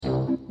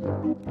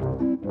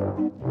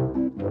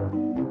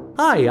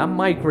Hi, I'm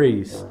Mike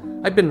Reese.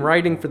 I've been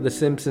writing for The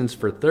Simpsons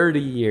for 30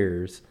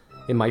 years.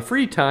 In my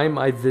free time,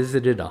 I've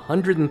visited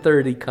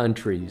 130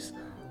 countries,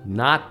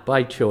 not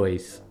by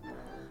choice.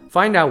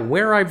 Find out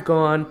where I've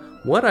gone,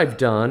 what I've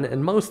done,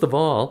 and most of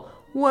all,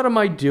 what am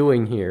I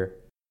doing here?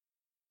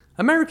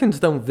 Americans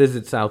don't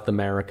visit South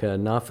America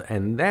enough,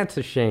 and that's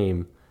a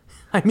shame.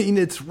 I mean,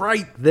 it's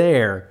right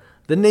there.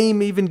 The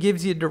name even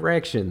gives you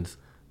directions.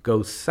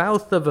 Go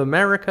south of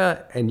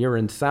America, and you're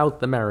in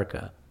South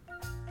America.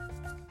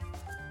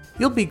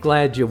 You'll be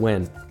glad you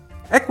went.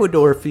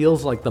 Ecuador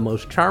feels like the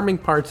most charming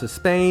parts of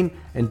Spain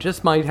and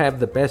just might have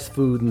the best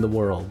food in the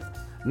world.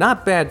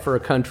 Not bad for a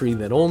country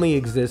that only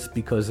exists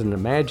because an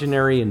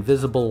imaginary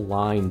invisible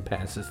line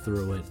passes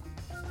through it.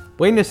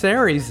 Buenos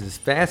Aires is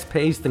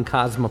fast-paced and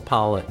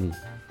cosmopolitan.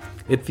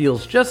 It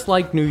feels just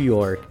like New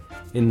York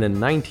in the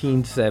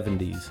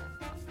 1970s.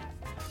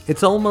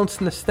 It's almost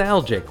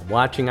nostalgic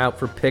watching out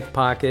for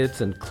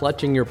pickpockets and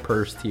clutching your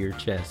purse to your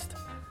chest.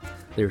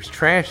 There's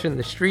trash in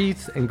the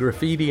streets and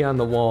graffiti on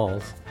the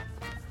walls.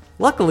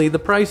 Luckily, the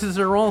prices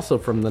are also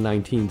from the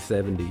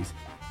 1970s.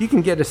 You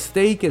can get a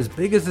steak as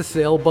big as a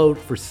sailboat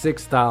for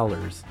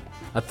 $6.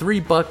 A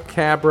 $3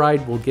 cab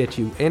ride will get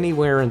you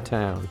anywhere in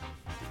town.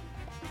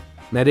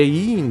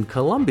 Medellin,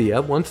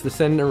 Colombia, once the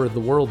center of the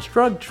world's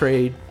drug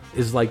trade,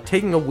 is like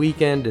taking a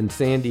weekend in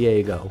San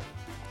Diego.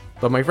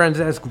 But my friends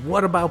ask,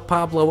 what about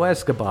Pablo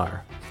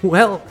Escobar?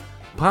 Well,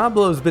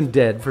 Pablo's been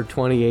dead for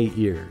 28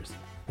 years.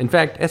 In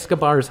fact,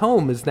 Escobar's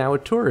home is now a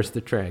tourist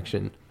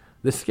attraction.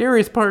 The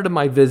scariest part of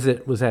my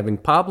visit was having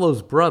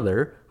Pablo's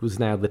brother, who's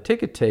now the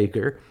ticket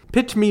taker,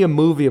 pitch me a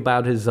movie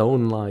about his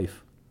own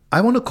life.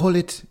 I want to call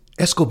it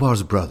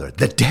Escobar's Brother,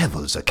 the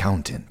Devil's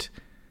Accountant.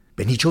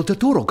 Benicio del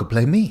Toro could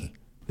play me.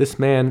 This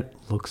man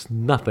looks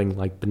nothing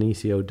like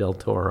Benicio del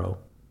Toro.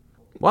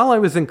 While I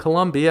was in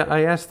Colombia,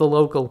 I asked the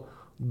local,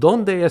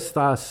 "Donde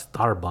está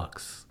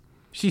Starbucks?"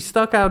 She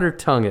stuck out her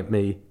tongue at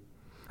me.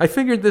 I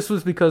figured this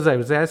was because I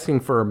was asking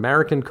for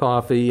American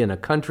coffee in a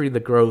country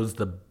that grows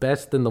the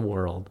best in the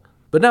world.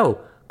 But no,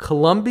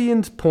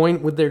 Colombians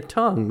point with their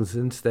tongues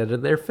instead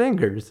of their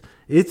fingers.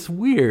 It's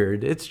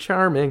weird, it's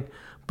charming,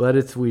 but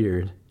it's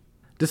weird.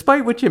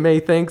 Despite what you may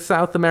think,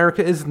 South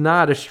America is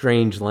not a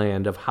strange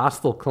land of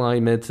hostile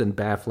climates and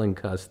baffling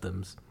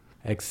customs.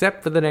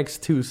 Except for the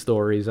next two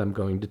stories I'm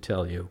going to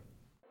tell you.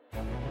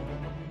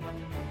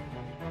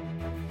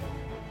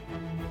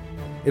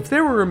 If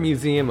there were a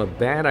museum of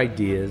bad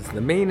ideas,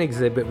 the main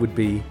exhibit would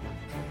be,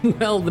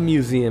 well, the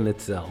museum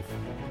itself.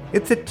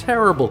 It's a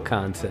terrible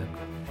concept.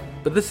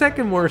 But the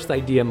second worst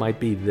idea might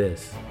be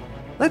this.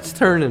 Let's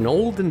turn an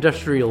old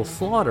industrial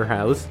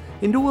slaughterhouse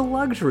into a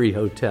luxury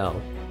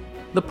hotel.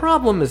 The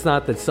problem is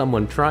not that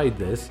someone tried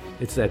this,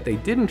 it's that they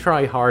didn't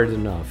try hard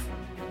enough.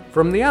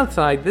 From the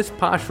outside, this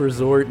posh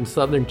resort in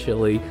southern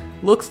Chile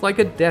looks like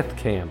a death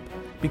camp,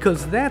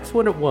 because that's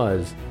what it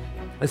was.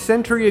 A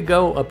century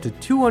ago, up to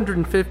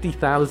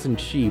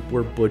 250,000 sheep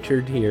were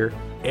butchered here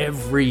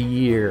every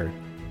year.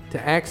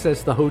 To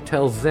access the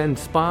hotel's Zen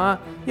spa,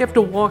 you have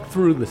to walk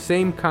through the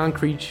same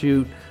concrete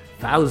chute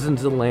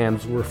thousands of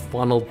lambs were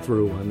funneled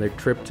through on their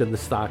trip to the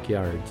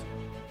stockyards.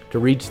 To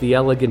reach the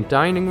elegant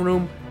dining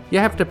room, you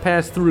have to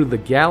pass through the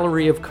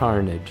Gallery of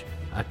Carnage,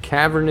 a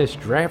cavernous,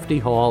 drafty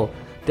hall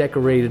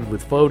decorated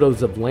with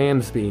photos of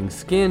lambs being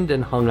skinned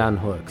and hung on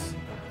hooks.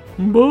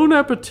 Bon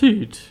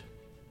appetit!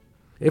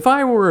 If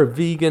I were a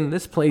vegan,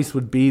 this place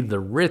would be the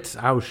Ritz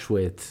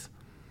Auschwitz.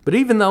 But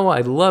even though I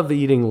love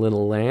eating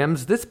little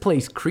lambs, this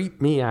place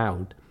creeped me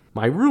out.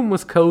 My room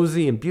was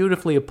cozy and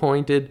beautifully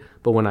appointed,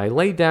 but when I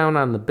lay down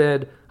on the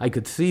bed, I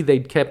could see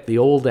they'd kept the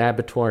old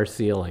abattoir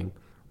ceiling.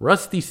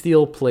 Rusty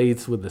steel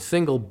plates with a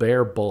single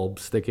bare bulb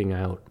sticking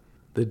out.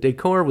 The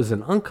decor was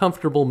an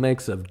uncomfortable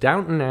mix of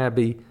Downton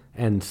Abbey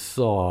and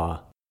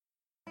Saw.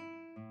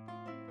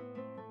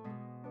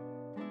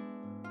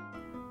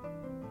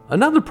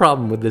 Another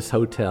problem with this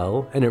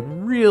hotel, and it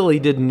really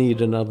didn't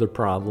need another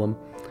problem,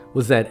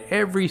 was that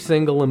every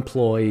single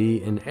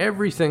employee in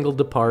every single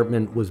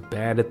department was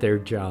bad at their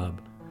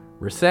job.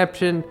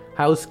 Reception,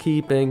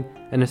 housekeeping,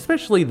 and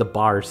especially the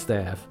bar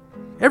staff.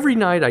 Every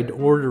night I'd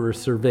order a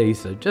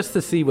cerveza just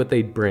to see what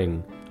they'd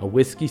bring. A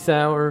whiskey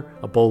sour,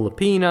 a bowl of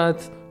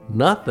peanuts,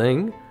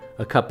 nothing,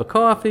 a cup of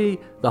coffee,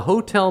 the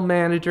hotel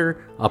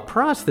manager, a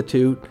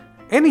prostitute,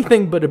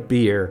 anything but a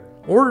beer.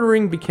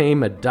 Ordering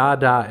became a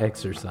Dada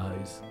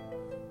exercise.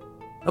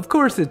 Of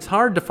course, it's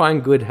hard to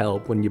find good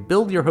help when you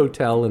build your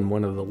hotel in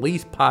one of the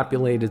least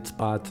populated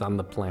spots on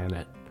the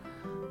planet.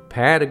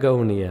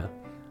 Patagonia.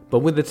 But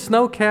with its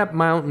snow-capped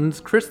mountains,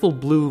 crystal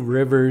blue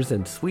rivers,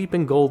 and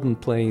sweeping golden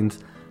plains,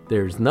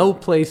 there's no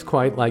place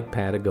quite like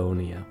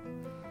Patagonia.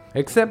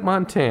 Except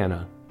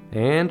Montana,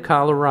 and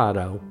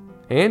Colorado,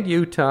 and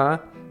Utah,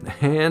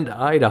 and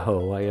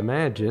Idaho, I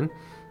imagine.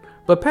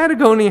 But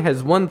Patagonia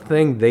has one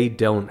thing they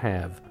don't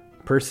have.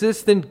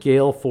 Persistent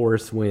gale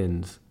force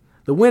winds.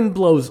 The wind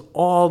blows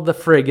all the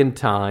friggin'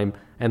 time,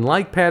 and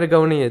like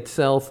Patagonia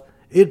itself,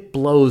 it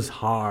blows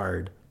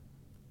hard.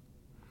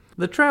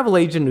 The travel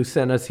agent who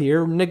sent us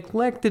here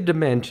neglected to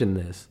mention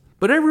this.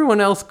 But everyone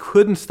else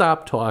couldn't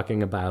stop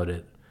talking about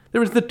it. There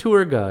was the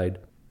tour guide,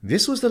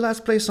 This was the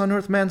last place on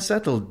Earth man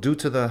settled due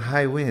to the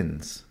high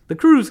winds. the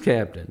cruise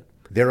captain,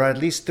 There are at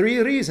least 3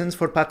 reasons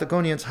for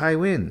Patagonia's high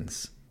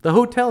winds. the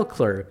hotel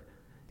clerk,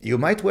 You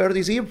might wear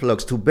these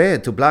earplugs to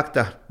bed to block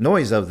the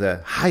noise of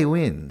the high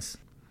winds.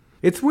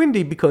 It's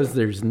windy because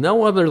there's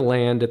no other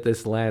land at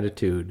this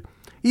latitude.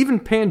 Even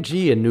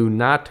Pangaea knew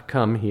not to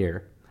come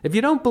here. If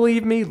you don't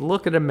believe me,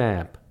 look at a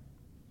map.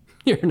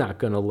 You're not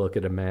going to look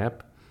at a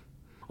map.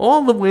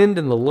 All the wind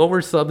in the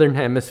lower southern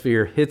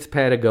hemisphere hits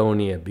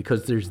Patagonia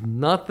because there's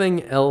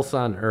nothing else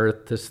on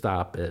Earth to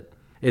stop it.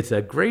 It's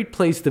a great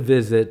place to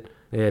visit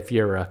if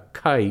you're a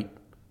kite.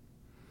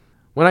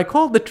 When I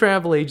called the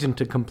travel agent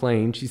to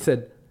complain, she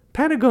said,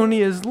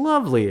 Patagonia is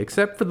lovely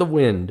except for the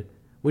wind,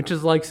 which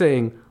is like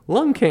saying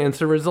lung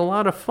cancer is a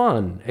lot of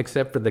fun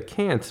except for the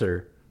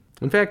cancer.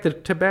 In fact, the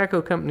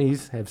tobacco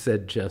companies have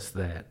said just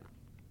that.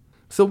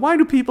 So why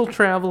do people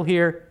travel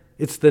here?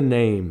 It's the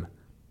name,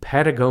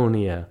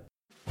 Patagonia.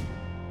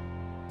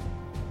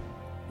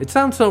 It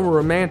sounds so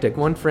romantic.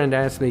 One friend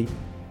asked me,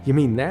 you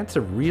mean that's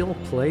a real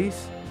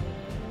place?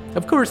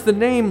 Of course, the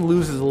name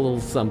loses a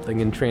little something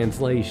in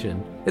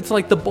translation. It's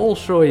like the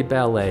Bolshoi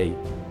Ballet.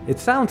 It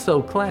sounds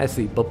so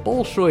classy, but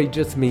Bolshoi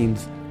just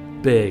means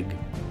big.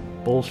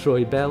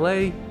 Bolshoi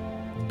Ballet,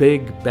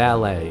 big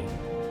ballet.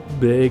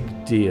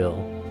 Big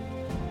deal.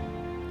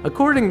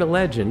 According to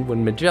legend,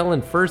 when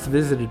Magellan first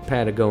visited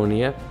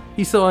Patagonia,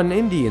 he saw an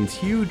Indian's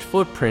huge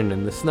footprint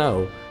in the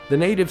snow. The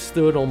natives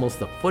stood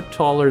almost a foot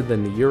taller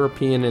than the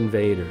European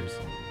invaders.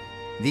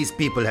 These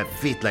people have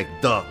feet like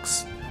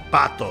ducks,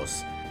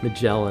 patos.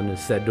 Magellan is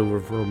said to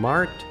have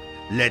remarked.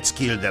 Let's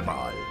kill them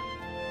all.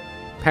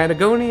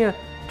 Patagonia,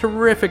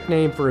 terrific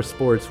name for a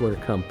sportswear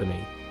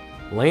company.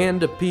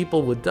 Land of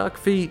people with duck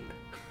feet?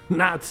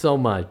 Not so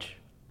much.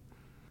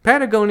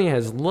 Patagonia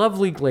has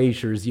lovely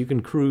glaciers you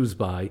can cruise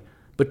by,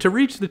 but to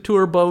reach the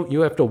tour boat,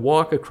 you have to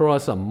walk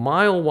across a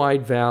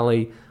mile-wide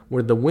valley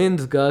where the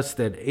winds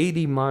gust at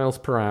 80 miles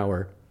per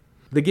hour.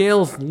 The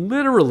gales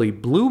literally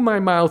blew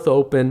my mouth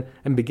open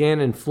and began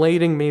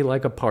inflating me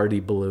like a party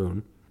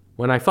balloon.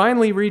 When I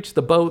finally reached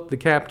the boat, the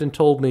captain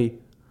told me,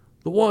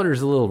 "The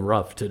water's a little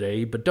rough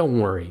today, but don't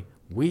worry,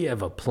 we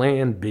have a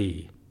plan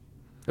B."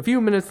 A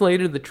few minutes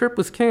later, the trip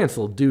was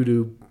canceled due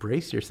to,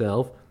 brace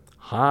yourself,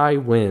 high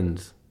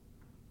winds.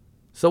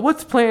 "So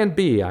what's plan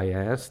B?" I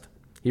asked.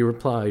 He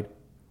replied,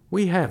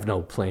 "We have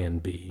no plan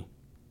B."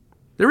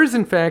 There is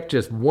in fact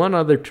just one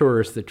other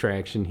tourist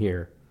attraction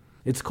here.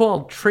 It's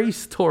called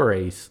Tres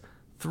Torres,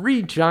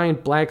 3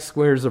 giant black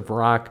squares of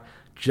rock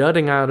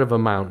jutting out of a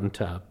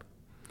mountaintop.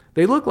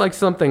 They look like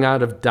something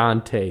out of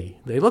Dante.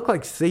 They look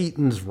like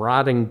Satan's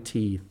rotting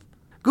teeth.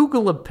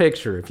 Google a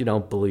picture if you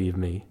don't believe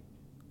me.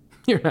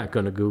 You're not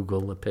going to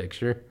Google a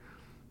picture.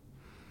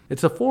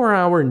 It's a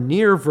 4-hour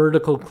near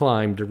vertical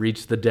climb to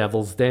reach the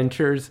devil's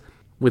dentures,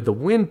 with the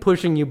wind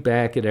pushing you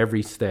back at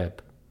every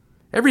step.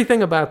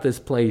 Everything about this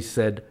place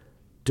said,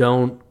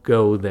 don't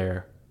go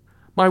there.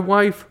 My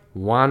wife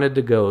wanted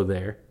to go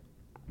there.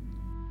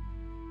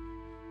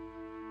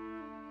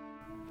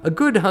 A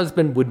good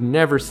husband would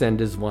never send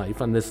his wife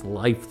on this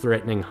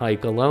life-threatening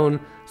hike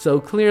alone,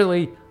 so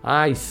clearly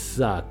I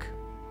suck.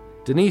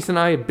 Denise and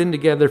I have been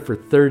together for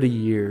 30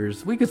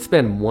 years. We could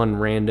spend one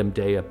random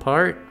day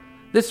apart.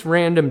 This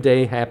random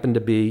day happened to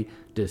be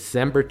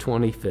December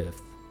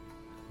 25th.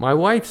 My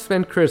wife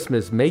spent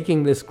Christmas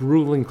making this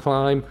grueling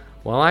climb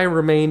while I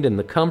remained in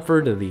the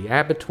comfort of the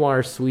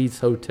Abattoir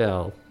Suites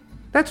Hotel.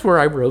 That's where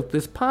I wrote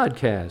this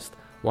podcast,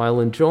 while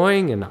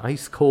enjoying an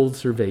ice-cold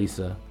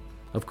cerveza.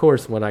 Of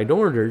course, what I'd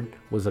ordered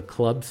was a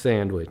club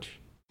sandwich.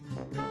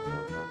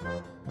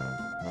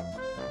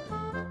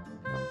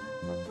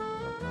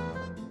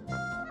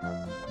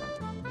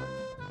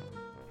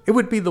 It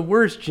would be the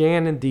worst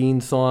Jan and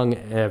Dean song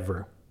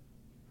ever.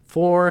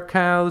 4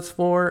 cows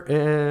for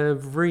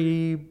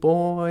every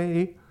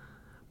boy.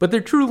 But there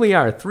truly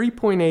are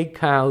 3.8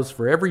 cows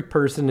for every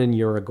person in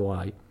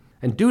Uruguay.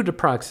 And due to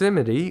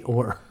proximity,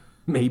 or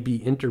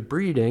maybe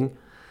interbreeding,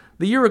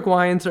 the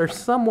Uruguayans are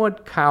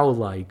somewhat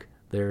cow-like.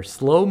 They're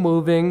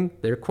slow-moving,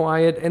 they're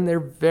quiet, and they're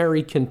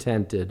very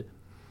contented.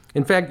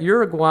 In fact,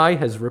 Uruguay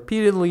has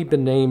repeatedly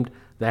been named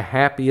the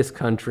happiest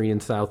country in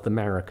South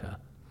America.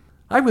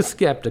 I was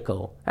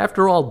skeptical.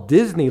 After all,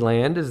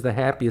 Disneyland is the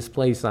happiest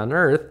place on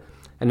Earth,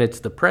 and it's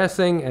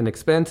depressing and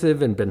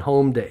expensive and been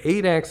home to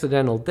 8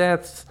 accidental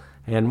deaths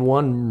and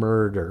 1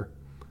 murder.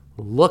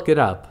 Look it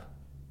up.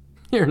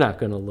 You're not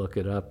going to look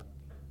it up.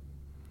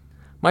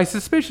 My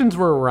suspicions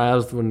were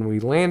aroused when we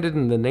landed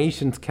in the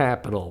nation's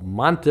capital,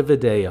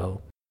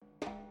 Montevideo.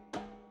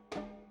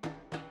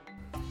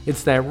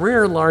 It's that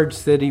rare large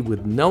city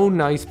with no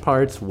nice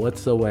parts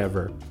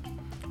whatsoever.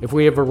 If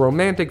we have a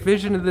romantic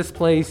vision of this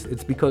place,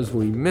 it's because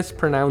we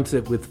mispronounce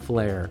it with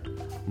flair.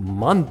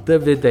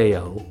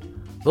 Montevideo.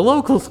 The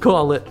locals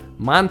call it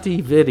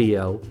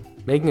Montevideo,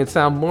 making it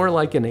sound more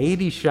like an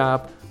 80s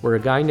shop where a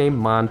guy named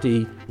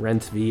Monty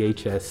rents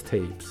VHS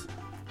tapes.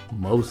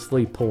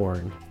 Mostly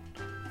porn.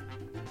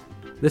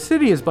 The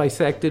city is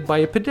bisected by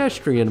a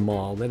pedestrian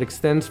mall that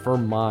extends for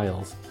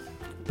miles.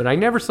 But I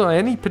never saw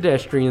any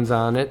pedestrians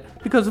on it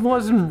because it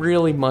wasn't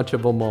really much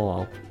of a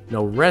mall.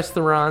 No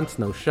restaurants,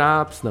 no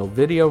shops, no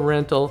video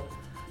rental,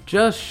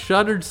 just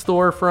shuttered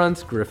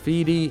storefronts,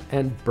 graffiti,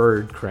 and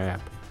bird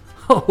crap.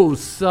 Oh,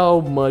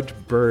 so much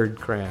bird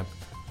crap.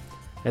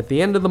 At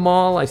the end of the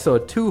mall, I saw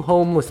 2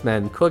 homeless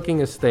men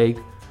cooking a steak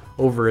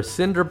over a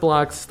cinder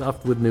block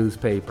stuffed with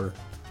newspaper.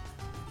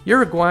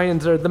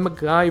 Uruguayans are the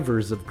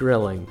MacGyvers of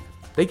grilling.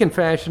 They can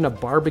fashion a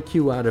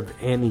barbecue out of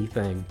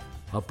anything.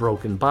 A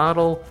broken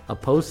bottle, a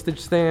postage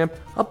stamp,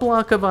 a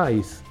block of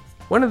ice.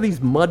 One of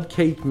these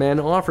mud-caked men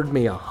offered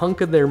me a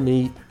hunk of their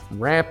meat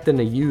wrapped in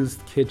a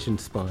used kitchen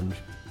sponge.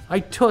 I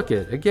took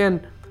it.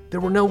 Again, there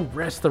were no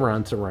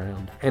restaurants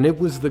around, and it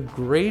was the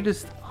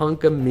greatest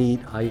hunk of meat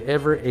I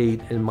ever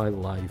ate in my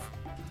life.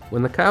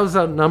 When the cows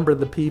outnumber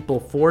the people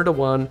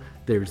 4-1,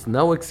 there's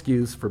no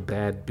excuse for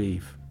bad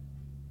beef.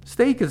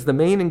 Steak is the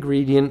main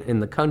ingredient in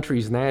the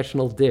country's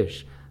national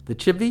dish, the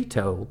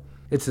chivito.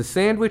 It's a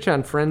sandwich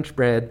on French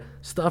bread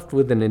stuffed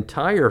with an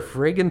entire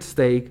friggin'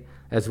 steak,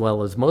 as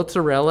well as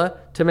mozzarella,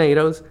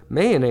 tomatoes,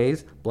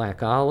 mayonnaise,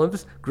 black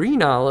olives,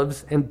 green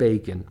olives, and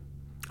bacon.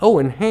 Oh,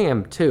 and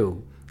ham,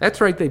 too. That's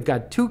right, they've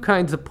got 2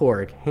 kinds of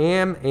pork,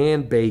 ham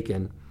and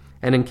bacon.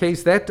 And in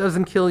case that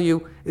doesn't kill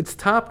you, it's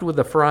topped with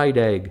a fried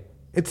egg.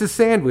 It's a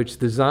sandwich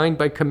designed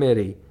by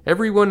committee.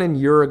 Everyone in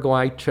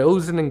Uruguay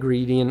chose an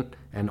ingredient,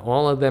 and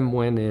all of them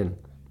went in.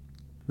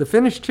 The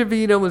finished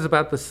chivito is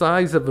about the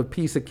size of a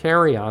piece of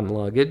carry-on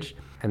luggage,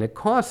 and it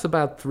costs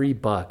about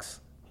 $3.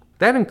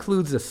 That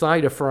includes a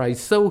side of fries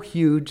so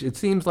huge it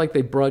seems like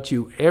they brought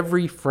you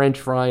every French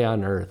fry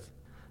on earth.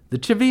 The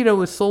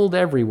chivito is sold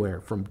everywhere,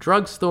 from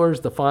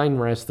drugstores to fine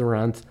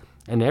restaurants,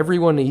 and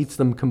everyone eats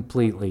them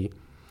completely.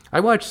 I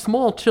watch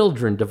small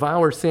children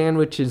devour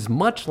sandwiches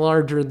much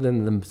larger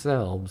than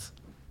themselves.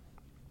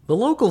 The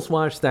locals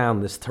wash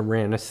down this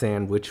Tirana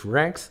sandwich,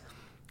 Rex,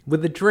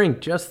 with a drink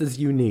just as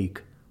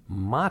unique,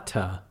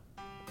 mata.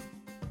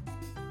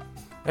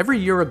 Every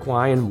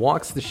Uruguayan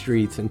walks the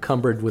streets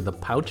encumbered with a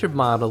pouch of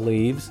mata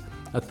leaves,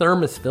 a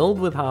thermos filled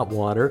with hot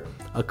water,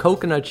 a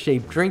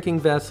coconut-shaped drinking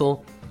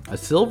vessel, a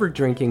silver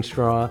drinking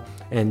straw,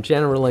 and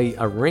generally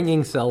a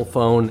ringing cell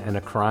phone and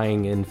a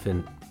crying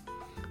infant.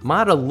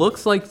 Mata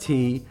looks like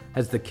tea,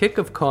 has the kick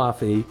of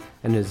coffee,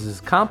 and is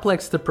as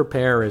complex to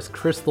prepare as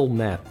crystal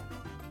meth.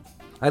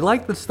 I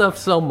like the stuff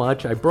so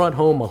much I brought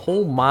home a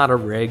whole Mata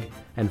rig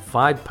and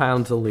 5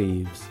 pounds of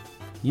leaves.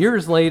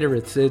 Years later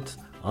it sits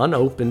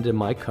unopened in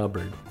my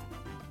cupboard.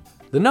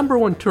 The number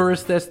 1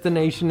 tourist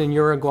destination in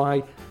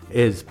Uruguay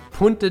is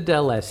Punta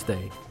del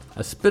Este,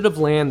 a spit of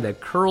land that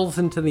curls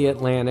into the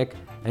Atlantic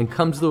and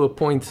comes to a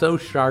point so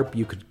sharp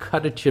you could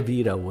cut a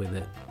chivito with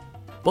it.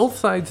 Both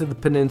sides of the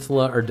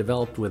peninsula are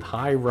developed with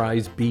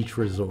high-rise beach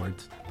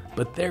resorts,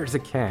 but there's a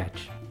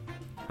catch.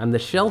 On the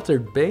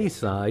sheltered bay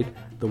side,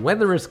 the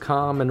weather is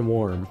calm and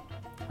warm.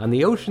 On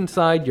the ocean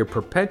side, you're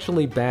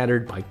perpetually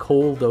battered by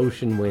cold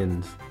ocean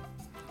winds.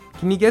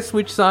 Can you guess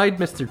which side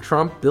Mr.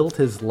 Trump built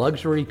his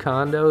luxury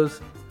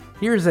condos?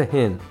 Here's a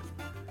hint.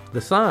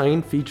 The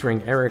sign,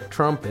 featuring Eric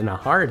Trump in a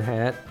hard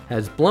hat,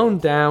 has blown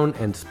down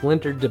and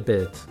splintered to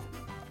bits.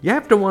 You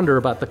have to wonder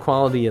about the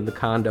quality of the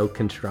condo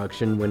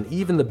construction when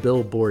even the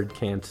billboard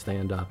can't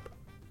stand up.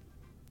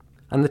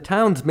 On the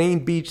town's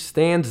main beach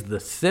stands the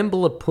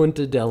symbol of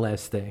Punta del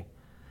Este.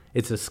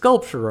 It's a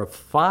sculpture of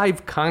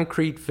 5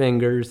 concrete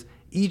fingers,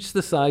 each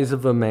the size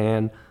of a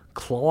man,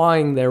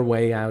 clawing their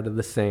way out of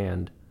the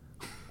sand.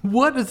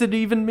 What does it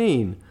even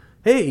mean?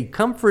 Hey,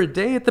 come for a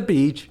day at the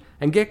beach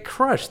and get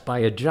crushed by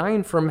a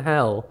giant from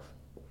hell.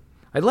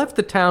 I left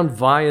the town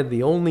via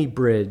the only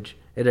bridge.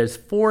 It has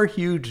 4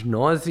 huge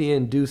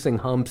nausea-inducing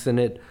humps in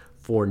it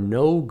for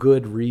no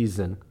good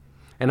reason.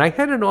 And I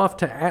headed off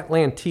to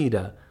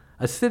Atlantida,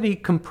 a city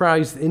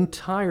comprised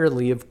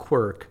entirely of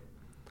quirk.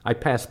 I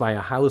passed by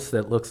a house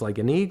that looks like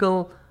an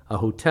eagle, a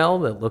hotel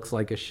that looks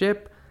like a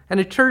ship, and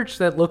a church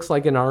that looks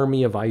like an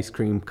army of ice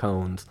cream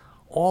cones,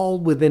 all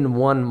within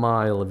 1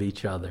 mile of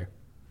each other.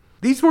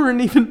 These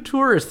weren't even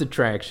tourist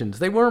attractions.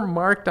 They weren't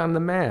marked on the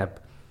map.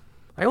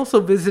 I also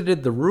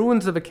visited the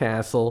ruins of a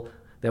castle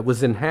that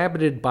was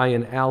inhabited by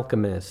an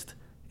alchemist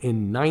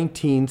in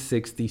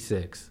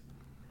 1966.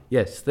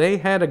 Yes, they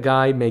had a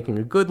guy making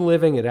a good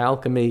living at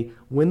alchemy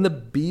when the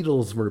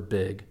Beatles were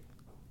big.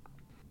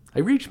 I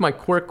reached my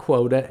quirk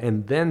quota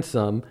and then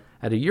some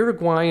at a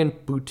Uruguayan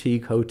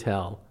boutique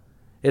hotel.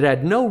 It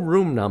had no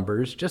room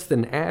numbers, just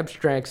an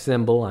abstract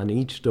symbol on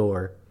each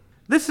door.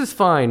 This is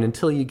fine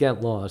until you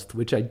get lost,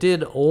 which I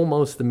did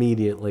almost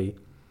immediately.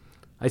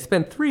 I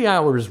spent 3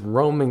 hours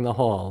roaming the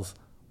halls.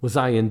 Was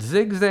I in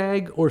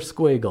zigzag or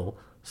squiggle,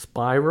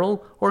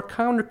 spiral or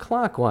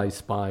counterclockwise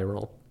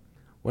spiral?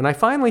 When I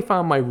finally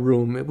found my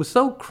room, it was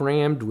so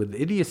crammed with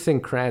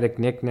idiosyncratic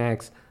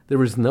knickknacks there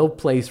was no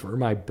place for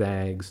my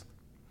bags.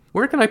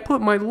 "Where can I put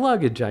my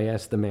luggage?" I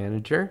asked the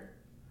manager.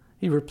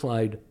 He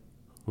replied,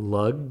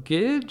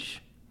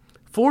 "Luggage?"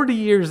 40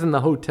 years in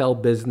the hotel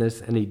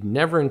business, and he'd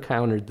never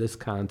encountered this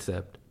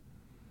concept.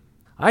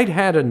 I'd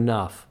had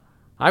enough.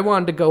 I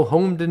wanted to go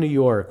home to New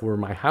York, where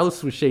my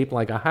house was shaped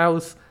like a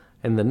house,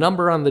 and the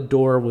number on the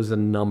door was a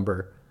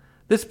number.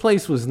 This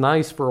place was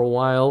nice for a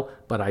while,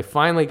 but I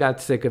finally got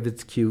sick of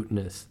its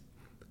cuteness.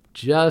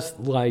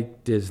 Just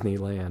like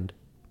Disneyland.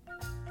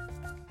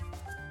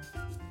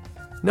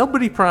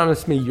 Nobody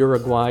promised me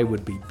Uruguay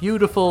would be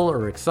beautiful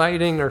or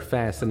exciting or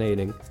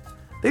fascinating.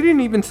 They didn't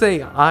even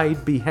say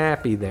I'd be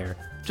happy there,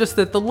 just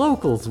that the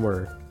locals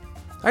were.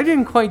 I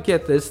didn't quite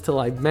get this till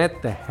I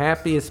met the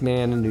happiest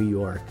man in New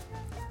York.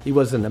 He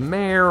wasn't a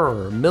mayor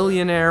or a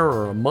millionaire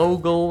or a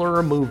mogul or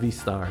a movie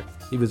star.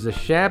 He was a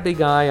shabby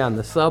guy on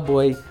the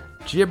subway,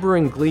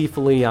 gibbering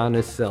gleefully on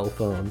his cell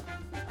phone.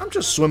 I'm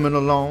just swimming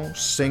along,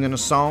 singing a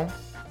song.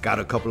 Got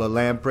a couple of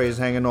lampreys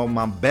hanging on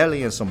my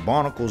belly and some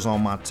barnacles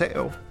on my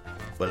tail.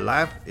 But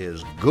life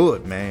is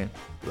good, man.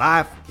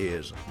 Life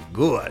is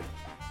good.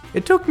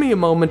 It took me a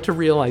moment to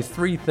realize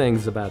 3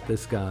 things about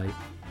this guy.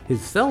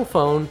 His cell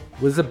phone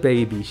was a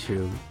baby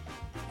shoe.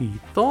 He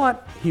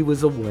thought he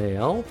was a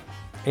whale,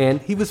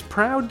 and he was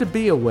proud to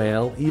be a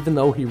whale even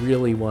though he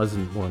really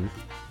wasn't one.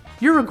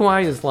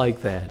 Uruguay is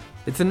like that.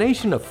 It's a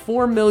nation of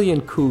 4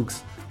 million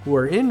kooks who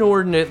are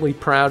inordinately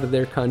proud of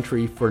their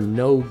country for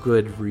no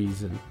good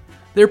reason.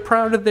 They're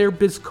proud of their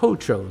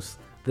bizcochos,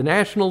 the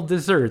national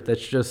dessert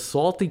that's just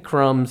salty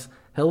crumbs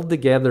held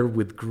together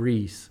with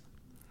grease.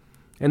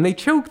 And they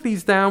choke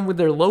these down with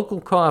their local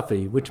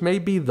coffee, which may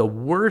be the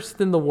worst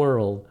in the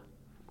world.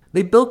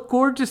 They built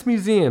gorgeous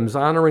museums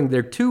honoring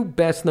their 2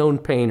 best-known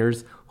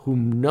painters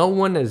whom no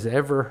one has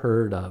ever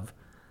heard of.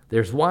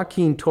 There's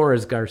Joaquin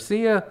Torres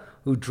Garcia,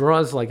 who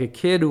draws like a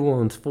kid who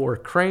owns 4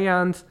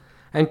 crayons,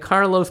 and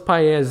Carlos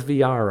Paez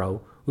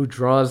Villarro, who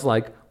draws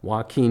like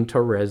Joaquin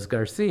Torres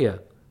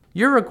Garcia.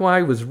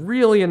 Uruguay was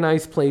really a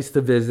nice place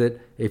to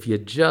visit if you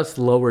just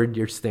lowered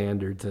your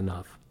standards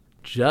enough.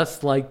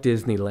 Just like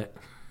Disneyland.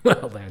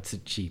 Well, that's a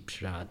cheap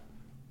shot.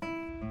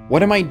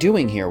 What Am I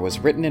Doing Here was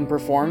written and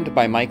performed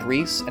by Mike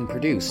Reese and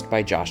produced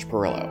by Josh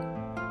Perillo.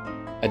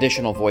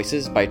 Additional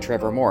voices by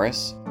Trevor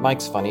Morris,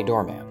 Mike's Funny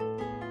Doorman.